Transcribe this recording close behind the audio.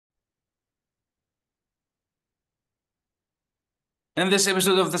In this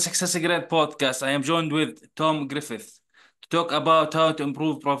episode of the Success Grid podcast, I am joined with Tom Griffiths to talk about how to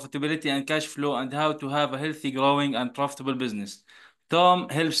improve profitability and cash flow and how to have a healthy, growing, and profitable business. Tom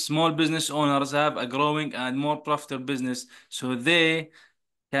helps small business owners have a growing and more profitable business so they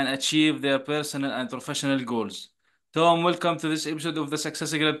can achieve their personal and professional goals. Tom, welcome to this episode of the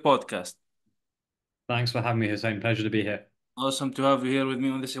Success Grid podcast. Thanks for having me, Hussein. Pleasure to be here. Awesome to have you here with me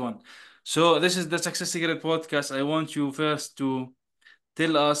on this one. So, this is the Success Grid podcast. I want you first to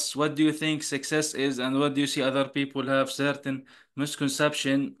tell us what do you think success is and what do you see other people have certain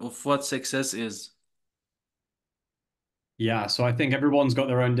misconception of what success is. Yeah, so I think everyone's got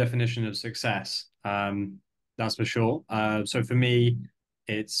their own definition of success. That's for sure. So for me,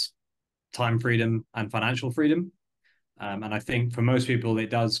 it's time freedom and financial freedom. And I think for most people, it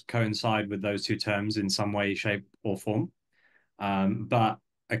does coincide with those two terms in some way, shape, or form. But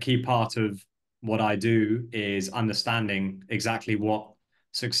a key part of what I do is understanding exactly what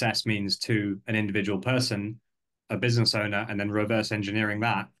success means to an individual person, a business owner, and then reverse engineering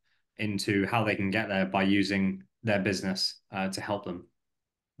that into how they can get there by using their business to help them.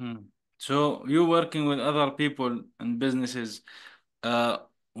 Hmm. So you working with other people and businesses, uh,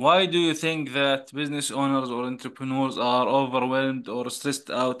 why do you think that business owners or entrepreneurs are overwhelmed or stressed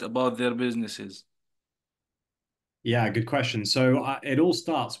out about their businesses? Yeah, good question. So it all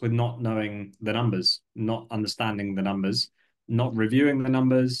starts with not knowing the numbers, not understanding the numbers, not reviewing the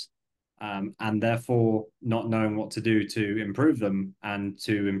numbers, and therefore not knowing what to do to improve them and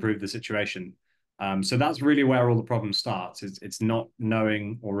to improve the situation. So that's really where all the problem starts. It's not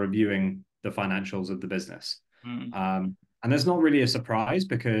knowing or reviewing the financials of the business. Hmm. And that's not really a surprise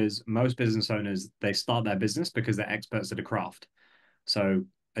because most business owners, they start their business because they're experts at a craft. So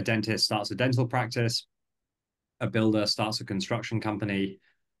a dentist starts a dental practice, a builder starts a construction company,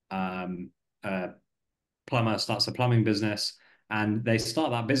 a plumber starts a plumbing business, and they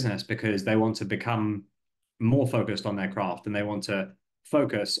start that business because they want to become more focused on their craft and they want to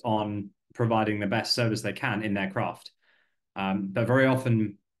focus on providing the best service they can in their craft. But very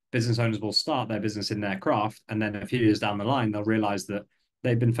often, business owners will start their business in their craft, and then a few years down the line, they'll realize that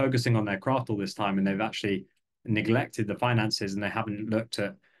they've been focusing on their craft all this time and they've actually neglected the finances and they haven't looked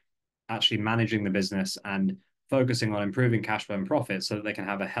at actually managing the business and focusing on improving cash flow and profit so that they can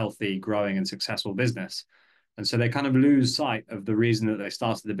have a healthy, growing, and successful business. And so they kind of lose sight of the reason that they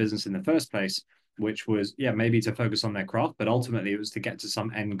started the business in the first place, which was, yeah, maybe to focus on their craft, but ultimately it was to get to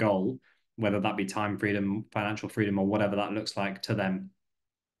some end goal, whether that be time freedom, financial freedom, or whatever that looks like to them.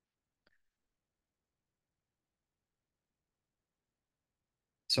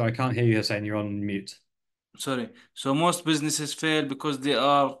 So I can't hear you saying you're on mute. Sorry. So most businesses fail because they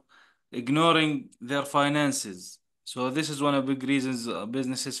are ignoring their finances. So this is one of the big reasons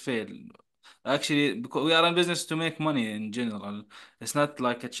businesses fail. Actually, because we are in business to make money in general. It's not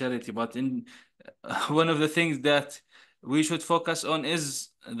like a charity, but in one of the things that we should focus on is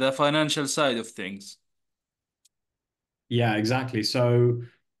the financial side of things. Yeah, exactly. So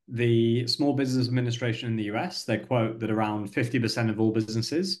the Small Business Administration in the US, they quote that around 50% of all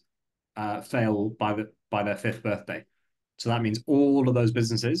businesses fail by their fifth birthday. So that means all of those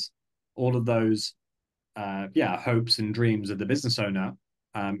businesses, all of those hopes and dreams of the business owner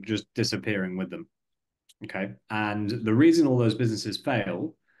just disappearing with them. Okay. And the reason all those businesses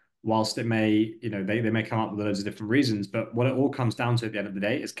fail, whilst it may, they may come up with loads of different reasons, but what it all comes down to at the end of the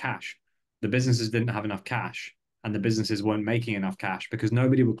day is cash. The businesses didn't have enough cash and the businesses weren't making enough cash because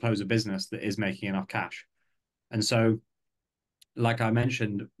nobody will close a business that is making enough cash. And so, like I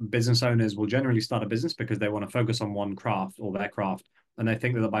mentioned, business owners will generally start a business because they want to focus on one craft or their craft. And they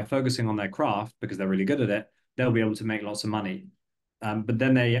think that by focusing on their craft, because they're really good at it, they'll be able to make lots of money. But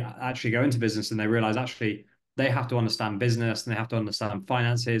then they actually go into business and they realize actually they have to understand business and they have to understand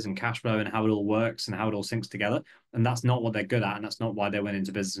finances and cash flow and how it all works and how it all syncs together. And that's not what they're good at. And that's not why they went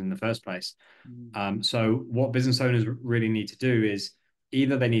into business in the first place. Mm. So what business owners really need to do is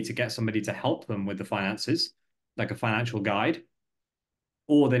either they need to get somebody to help them with the finances, like a financial guide,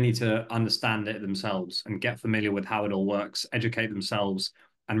 or they need to understand it themselves and get familiar with how it all works, educate themselves,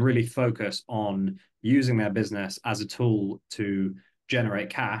 and really focus on using their business as a tool to generate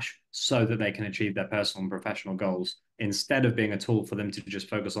cash so that they can achieve their personal and professional goals instead of being a tool for them to just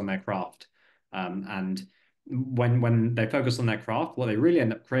focus on their craft. And when they focus on their craft, what they really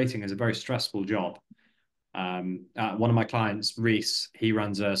end up creating is a very stressful job. One of my clients, Reese, he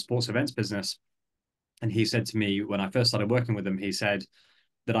runs a sports events business, and he said to me when I first started working with him, he said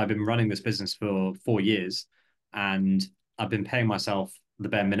that I've been running this business for 4 years and I've been paying myself the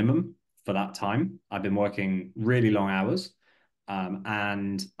bare minimum for that time. I've been working really long hours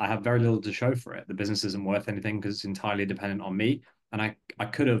and I have very little to show for it. The business isn't worth anything because it's entirely dependent on me. and I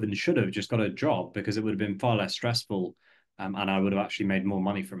could have and should have just got a job because it would have been far less stressful, and I would have actually made more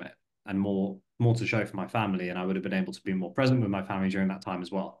money from it and more to show for my family, and I would have been able to be more present with my family during that time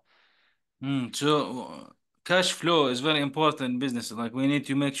as well. So cash flow is very important in business. Like we need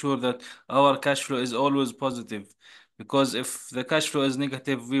to make sure that our cash flow is always positive, because if the cash flow is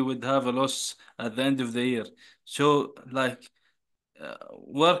negative, we would have a loss at the end of the year. So like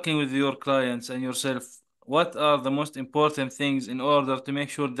working with your clients and yourself, what are the most important things in order to make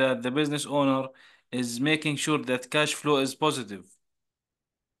sure that the business owner is making sure that cash flow is positive?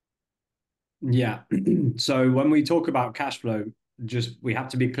 Yeah. So when we talk about cash flow, just we have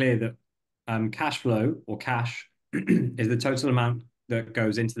to be clear that cash flow or cash is the total amount that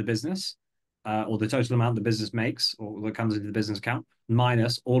goes into the business, or the total amount the business makes or that comes into the business account,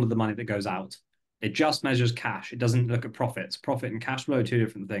 minus all of the money that goes out. It just measures cash. It doesn't look at profits. Profit and cash flow are two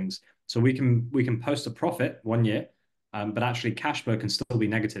different things. So we can post a profit one year, but actually cash flow can still be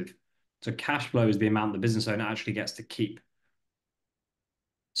negative. So cash flow is the amount the business owner actually gets to keep.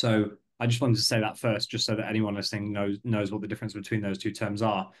 So I just wanted to say that first, just so that anyone listening knows what the difference between those two terms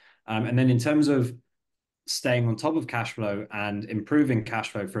are. And then in terms of staying on top of cash flow and improving cash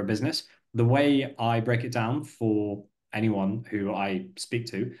flow for a business, the way I break it down for anyone who I speak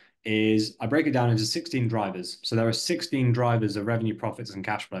to is I break it down into 16 drivers. So there are 16 drivers of revenue, profits, and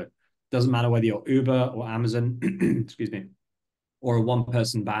cash flow. Doesn't matter whether you're Uber or Amazon, excuse me, or a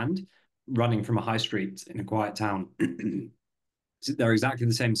one-person band running from a high street in a quiet town. They're exactly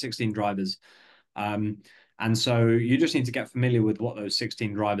the same 16 drivers. Um, and so you just need to get familiar with what those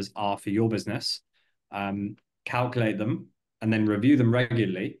 16 drivers are for your business, calculate them, and then review them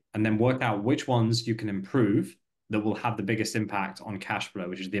regularly, and then work out which ones you can improve that will have the biggest impact on cash flow,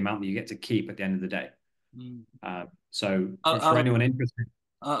 which is the amount that you get to keep at the end of the day. Mm. So Are, for are anyone interested,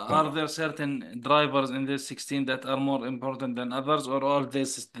 go on. are there certain drivers in this 16 that are more important than others, or all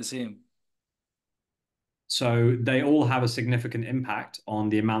this is the same? So they all have a significant impact on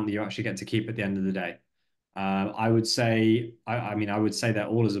the amount that you actually get to keep at the end of the day. I would say, I mean, I would say they're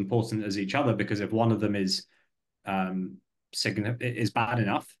all as important as each other because if one of them um, is bad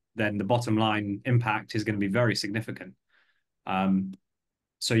enough, then the bottom line impact is going to be very significant. Um,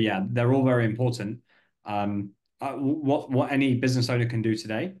 so yeah, they're all very important. What any business owner can do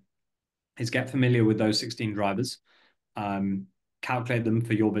today is get familiar with those 16 drivers, um, calculate them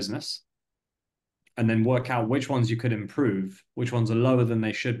for your business, and then work out which ones you could improve, which ones are lower than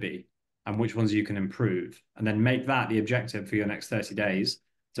they should be, and which ones you can improve, and then make that the objective for your next 30 days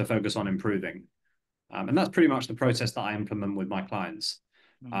to focus on improving. And that's pretty much the process that I implement with my clients.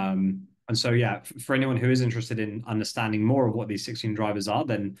 Mm. And so, yeah, for anyone who is interested in understanding more of what these 16 drivers are,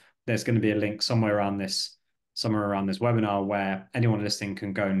 then there's going to be a link somewhere around this webinar where anyone listening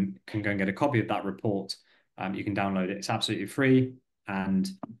can go and get a copy of that report. You can download it. It's absolutely free. And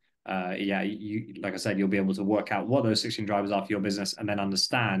yeah, like I said, you'll be able to work out what those 16 drivers are for your business and then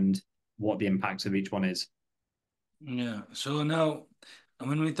understand what the impacts of each one is. Yeah. So now,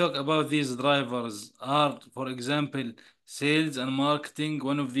 when we talk about these drivers, are, for example, sales and marketing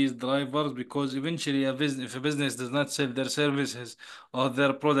one of these drivers? Because eventually, if a business does not sell their services or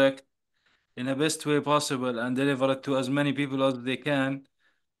their product in the best way possible and deliver it to as many people as they can,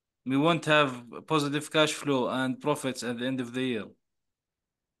 we won't have positive cash flow and profits at the end of the year.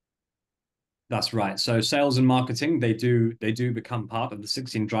 That's right. So sales and marketing, they do become part of the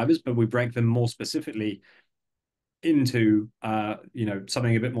 16 drivers, but we break them more specifically into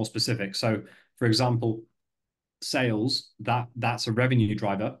something a bit more specific. So for example, sales, that's a revenue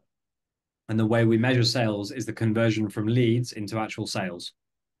driver. And the way we measure sales is the conversion from leads into actual sales.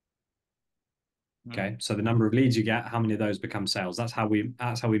 Mm. Okay. So the number of leads you get, how many of those become sales? That's how we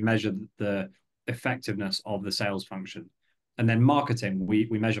measure the effectiveness of the sales function. And then marketing, we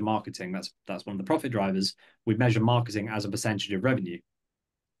measure marketing. That's one of the profit drivers. We measure marketing as a percentage of revenue.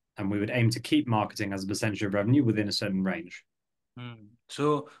 And we would aim to keep marketing as a percentage of revenue within a certain range. Mm.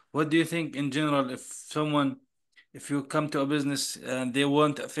 So, what do you think in general, if you come to a business and they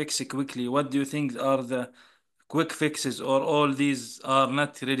want a fix quickly, what do you think are the quick fixes, or all these are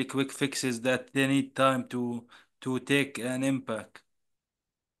not really quick fixes that they need time to take an impact?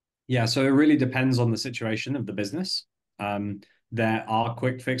 Yeah, so it really depends on the situation of the business. Um, there are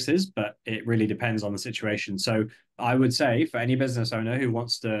quick fixes, but it really depends on the situation. So I would say for any business owner who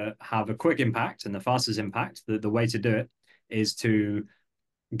wants to have a quick impact and the fastest impact, the way to do it is to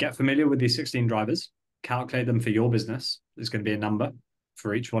get familiar with these 16 drivers, calculate them for your business. There's going to be a number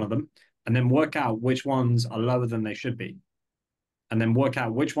for each one of them, and then work out which ones are lower than they should be. And then work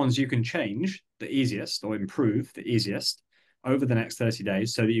out which ones you can change the easiest or improve the easiest over the next 30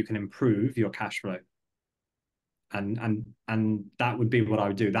 days so that you can improve your cash flow. And that would be what I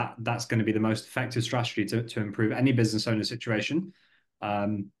would do. That's going to be the most effective strategy to improve any business owner situation.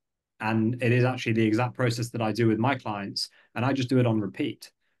 Um, and it is actually the exact process that I do with my clients, and I just do it on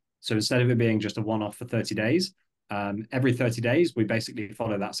repeat. So instead of it being just a one-off for 30 days, every 30 days, we basically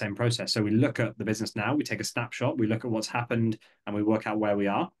follow that same process. So we look at the business now, we take a snapshot, we look at what's happened, and we work out where we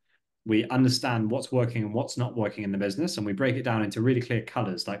are. We understand what's working and what's not working in the business, and we break it down into really clear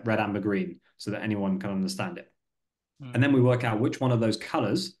colors like red, amber, green, so that anyone can understand it. And Mm. then we work out which one of those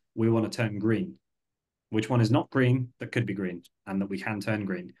colors we want to turn green, which one is not green that could be green and that we can turn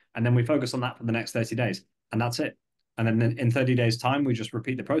green. And then we focus on that for the next 30 days. And that's it. And then in 30 days' time, we just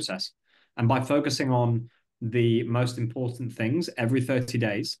repeat the process. And by focusing on the most important things every 30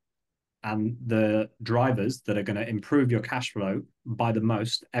 days and the drivers that are going to improve your cash flow by the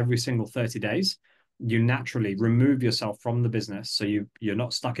most every single 30 days, you naturally remove yourself from the business. So you're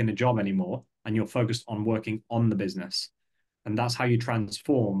not stuck in a job anymore and you're focused on working on the business. And that's how you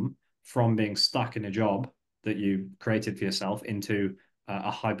transform from being stuck in a job that you created for yourself into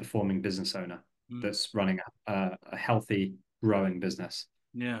a high performing business owner Mm. that's running a healthy, growing business.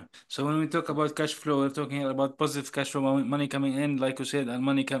 Yeah. So when we talk about cash flow, we're talking about positive cash flow, money coming in, like you said, and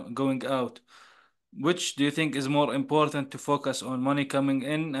money going out. Which do you think is more important to focus on, money coming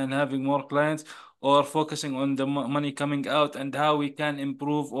in and having more clients, or focusing on the money coming out and how we can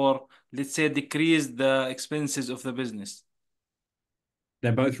improve or let's say decrease the expenses of the business?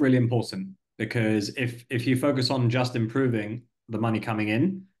 They're both really important because if you focus on just improving the money coming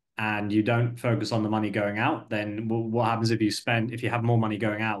in and you don't focus on the money going out, then what happens if you have more money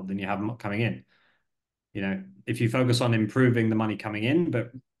going out than you have coming in? You know, if you focus on improving the money coming in,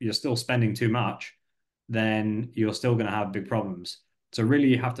 but you're still spending too much, then you're still going to have big problems. So really,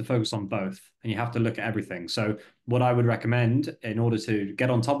 you have to focus on both, and you have to look at everything. So what I would recommend in order to get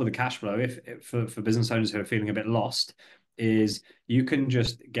on top of the cash flow, if for business owners who are feeling a bit lost, is you can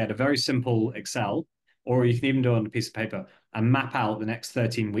just get a very simple Excel, or you can even do it on a piece of paper and map out the next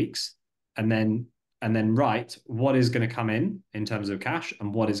 13 weeks, and then write what is going to come in terms of cash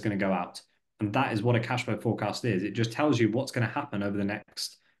and what is going to go out. And that is what a cash flow forecast is. It just tells you what's going to happen over the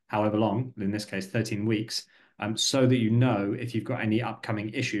next however long, in this case, 13 weeks, so that you know if you've got any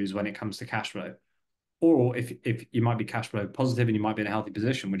upcoming issues when it comes to cash flow. Or if you might be cash flow positive and you might be in a healthy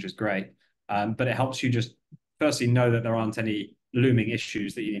position, which is great. But it helps you just firstly know that there aren't any looming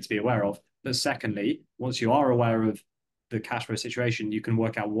issues that you need to be aware of. But secondly, once you are aware of the cash flow situation, you can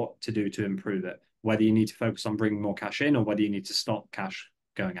work out what to do to improve it, whether you need to focus on bringing more cash in or whether you need to stop cash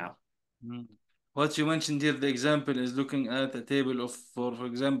going out. Mm. What you mentioned here, the example is looking at a table of, for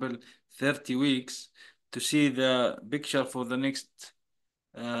example, 30 weeks to see the picture for the next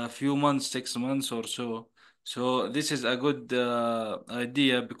few months, 6 months or so. So this is a good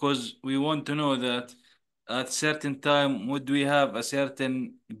idea because we want to know that at certain time would we have a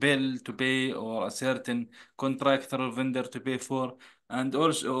certain bill to pay or a certain contractor or vendor to pay for, and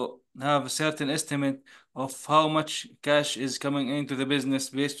also have a certain estimate of how much cash is coming into the business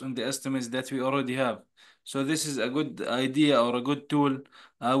based on the estimates that we already have. So this is a good idea or a good tool,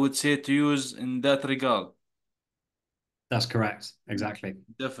 I would say, to use in that regard. That's correct. Mm. Exactly.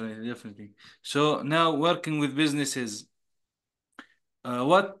 Definitely, definitely. So now working with businesses,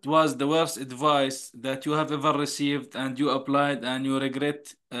 what was the worst advice that you have ever received and you applied and you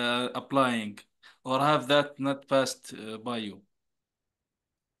regret applying, or have that not passed by you?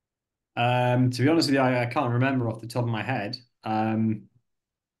 To be honest with you, I can't remember off the top of my head. Yeah,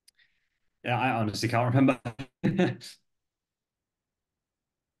 I honestly can't remember.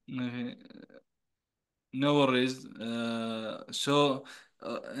 Uh, No worries.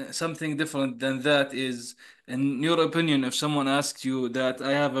 Something different than that is, in your opinion, if someone asks you that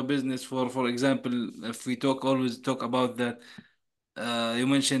I have a business for example, if we always talk about that, you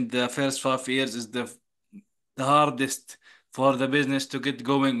mentioned the first 5 years is the hardest for the business to get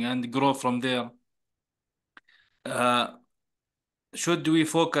going and grow from there. Uh, should we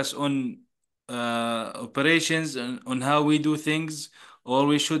focus on operations and on how we do things, or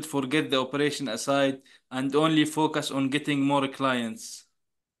we should forget the operation aside and only focus on getting more clients?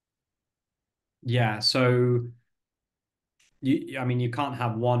 Yeah, so I mean, you can't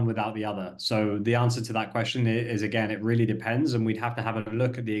have one without the other. So the answer to that question is again, it really depends, and we'd have to have a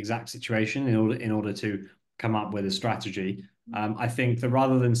look at the exact situation in order to come up with a strategy. I think that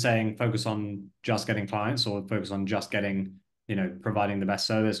rather than saying focus on just getting clients or focus on just getting, providing the best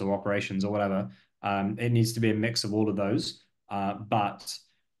service or operations or whatever, it needs to be a mix of all of those. But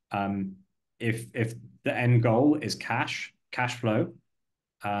um, if the end goal is cash flow,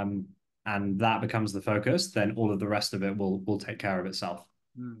 um, and that becomes the focus, then all of the rest of it will take care of itself.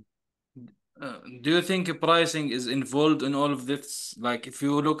 Mm. Do you think pricing is involved in all of this? Like, if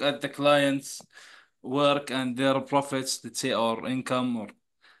you look at the clients' work and their profits, let's say, or income, or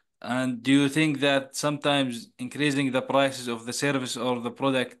and do you think that sometimes increasing the prices of the service or the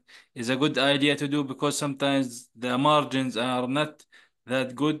product is a good idea to do because sometimes the margins are not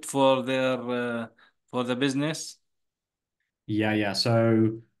that good for the business? Yeah, yeah.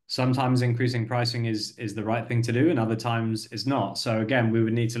 So sometimes increasing pricing is the right thing to do, and other times it's not. So again, we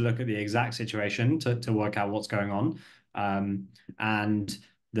would need to look at the exact situation to work out what's going on. And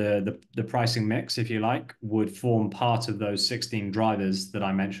the pricing mix, if you like, would form part of those 16 drivers that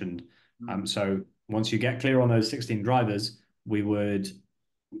I mentioned. Mm. So once you get clear on those 16 drivers, we would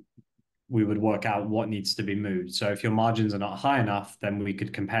work out what needs to be moved. So if your margins are not high enough, then we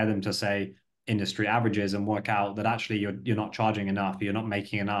could compare them to, say, industry averages and work out that actually you're not charging enough, you're not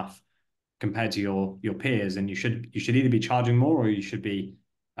making enough compared to your peers, and you should either be charging more or you should be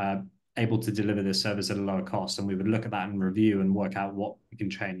uh, able to deliver this service at a lower cost. And we would look at that and review and work out what we can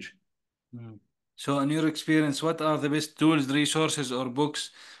change. Mm. So, in your experience, what are the best tools, resources, or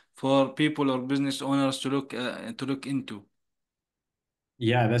books for people or business owners to look into?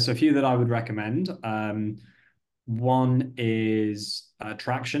 Yeah, there's a few that I would recommend. One is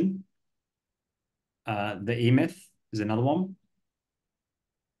Traction. The E-Myth is another one.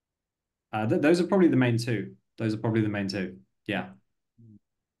 Those are probably the main two. Those are probably the main two. Yeah.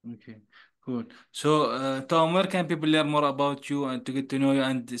 Mm. Okay, cool. So, Tom, where can people learn more about you and to get to know you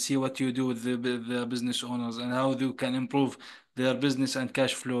and see what you do with the business owners and how they can improve their business and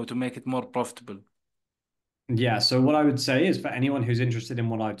cash flow to make it more profitable? Yeah, so what I would say is for anyone who's interested in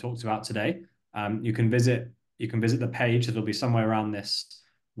what I've talked about today, you can visit the page that'll be somewhere around this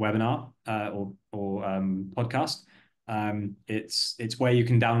webinar or podcast. It's where you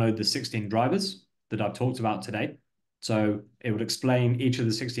can download the 16 drivers that I've talked about today. So it would explain each of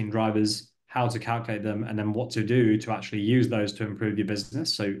the 16 drivers, how to calculate them, and then what to do to actually use those to improve your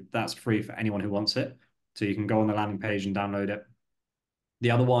business. So that's free for anyone who wants it. So you can go on the landing page and download it. The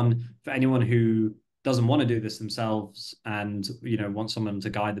other one, for anyone who doesn't want to do this themselves and want someone to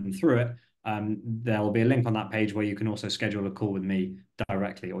guide them through it, there'll be a link on that page where you can also schedule a call with me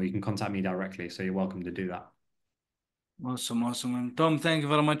directly, or you can contact me directly. So you're welcome to do that. Awesome, awesome. And Tom, thank you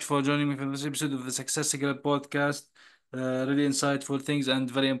very much for joining me for this episode of the Success Secret podcast. Really insightful things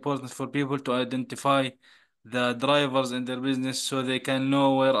and very important for people to identify the drivers in their business so they can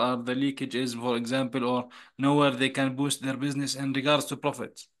know where are the leakages, for example, or know where they can boost their business in regards to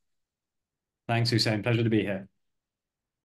profits. Thanks, Hussein. Pleasure to be here.